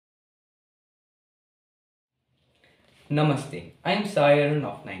Namaste, I'm Sayan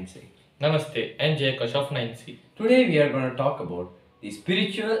of 9C. Namaste, I'm Jayakosh of 9C. Today we are going to talk about the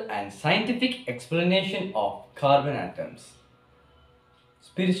spiritual and scientific explanation of carbon atoms.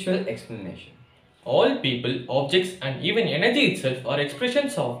 Spiritual explanation. All people, objects, and even energy itself are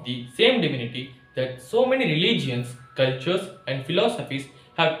expressions of the same divinity that so many religions, cultures, and philosophies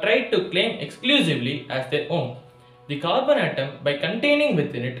have tried to claim exclusively as their own. The carbon atom, by containing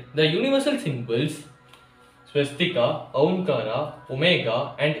within it the universal symbols swastika, Omkara,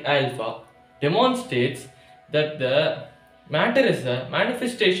 Omega, and Alpha, demonstrates that the matter is a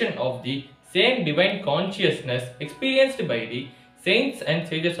manifestation of the same divine consciousness experienced by the saints and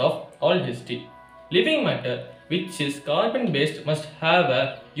sages of all history. Living matter, which is carbon based, must have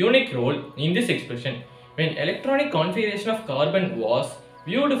a unique role in this expression. When electronic configuration of carbon was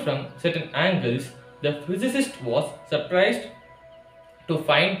viewed from certain angles, the physicist was surprised to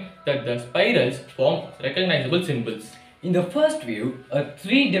find that the spirals form recognizable symbols. In the first view, a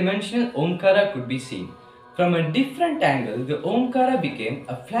three-dimensional Omkara could be seen. From a different angle, the Omkara became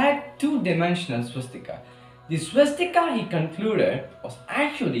a flat two-dimensional swastika. The swastika, he concluded, was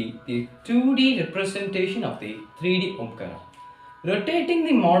actually the 2D representation of the 3D Omkara. Rotating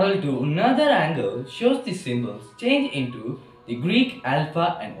the model to another angle shows the symbols change into the Greek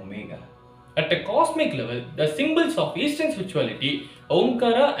alpha and omega. At a cosmic level, the symbols of Eastern spirituality,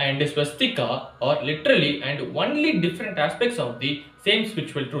 Omkara and Swastika, are literally and only different aspects of the same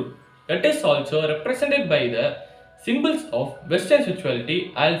spiritual truth. That is also represented by the symbols of Western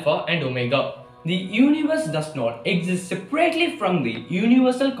spirituality, Alpha and Omega. The universe does not exist separately from the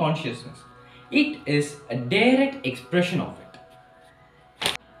universal consciousness. It is a direct expression of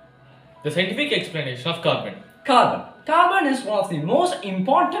it. The scientific explanation of carbon. Carbon. Carbon is one of the most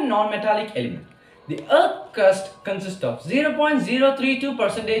important non-metallic elements. The Earth's crust consists of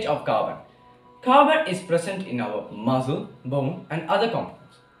 0.032% of carbon. Carbon is present in our muscle, bone, and other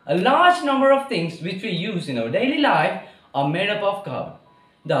compounds. A large number of things which we use in our daily life are made up of carbon.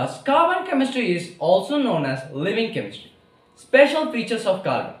 Thus, carbon chemistry is also known as living chemistry. Special features of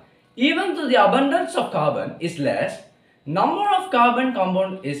carbon. Even though the abundance of carbon is less, number of carbon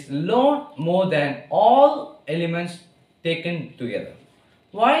compound is more than all elements taken together.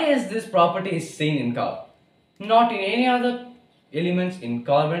 Why is this property is seen in carbon? Not in any other elements in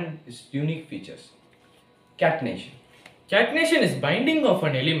carbon is unique features. Catenation. Catenation is binding of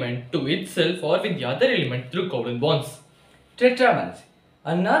an element to itself or with the other element through covalent bonds. Tetravalency.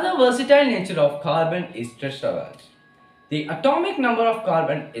 Another versatile nature of carbon is tetravalence. The atomic number of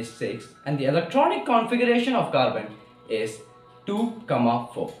carbon is 6 and the electronic configuration of carbon is 2,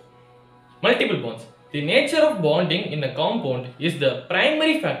 4. Multiple bonds. The nature of bonding in a compound is the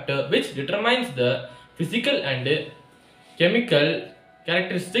primary factor which determines the physical and chemical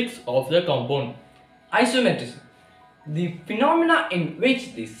characteristics of the compound. Isometrism. The phenomena in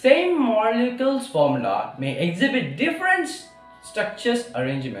which the same molecules formula may exhibit different structures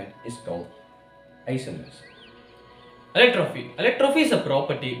arrangement is called isomerism. Allotropy. Allotropy is a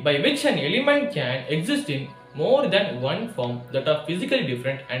property by which an element can exist in more than one form that are physically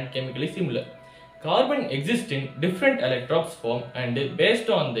different and chemically similar. Carbon exists in different allotropes form and based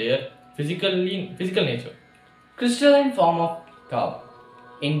on their physical nature. Crystalline form of carbon.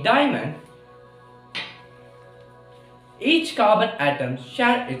 In diamond, each carbon atom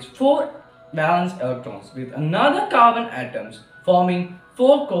shares its 4 valence electrons with another carbon atoms forming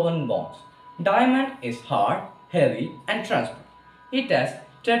 4 covalent bonds. Diamond is hard, heavy and transparent. It has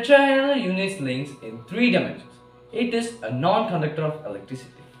tetrahedral unit links in 3 dimensions. It is a non-conductor of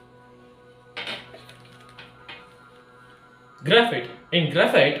electricity. Graphite. In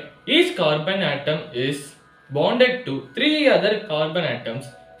graphite, each carbon atom is bonded to 3 other carbon atoms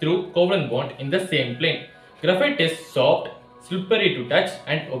through covalent bond in the same plane. Graphite is soft, slippery to touch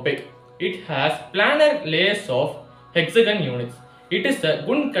and opaque. It has planar layers of hexagon units. It is a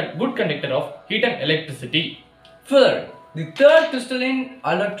good conductor of heat and electricity. Fullerene. The third crystalline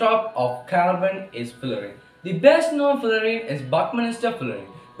allotrope of carbon is fullerene. The best known fullerene is Buckminster fullerene,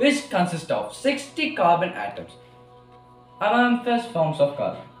 which consists of 60 carbon atoms. Amorphous forms of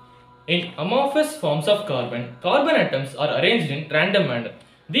carbon. In amorphous forms of carbon, carbon atoms are arranged in random manner.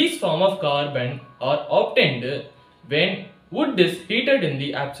 These forms of carbon are obtained when wood is heated in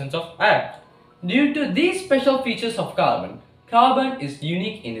the absence of air. Due to these special features of carbon, carbon is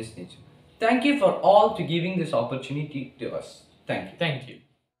unique in its nature. Thank you for all to giving this opportunity to us. Thank you. Thank you.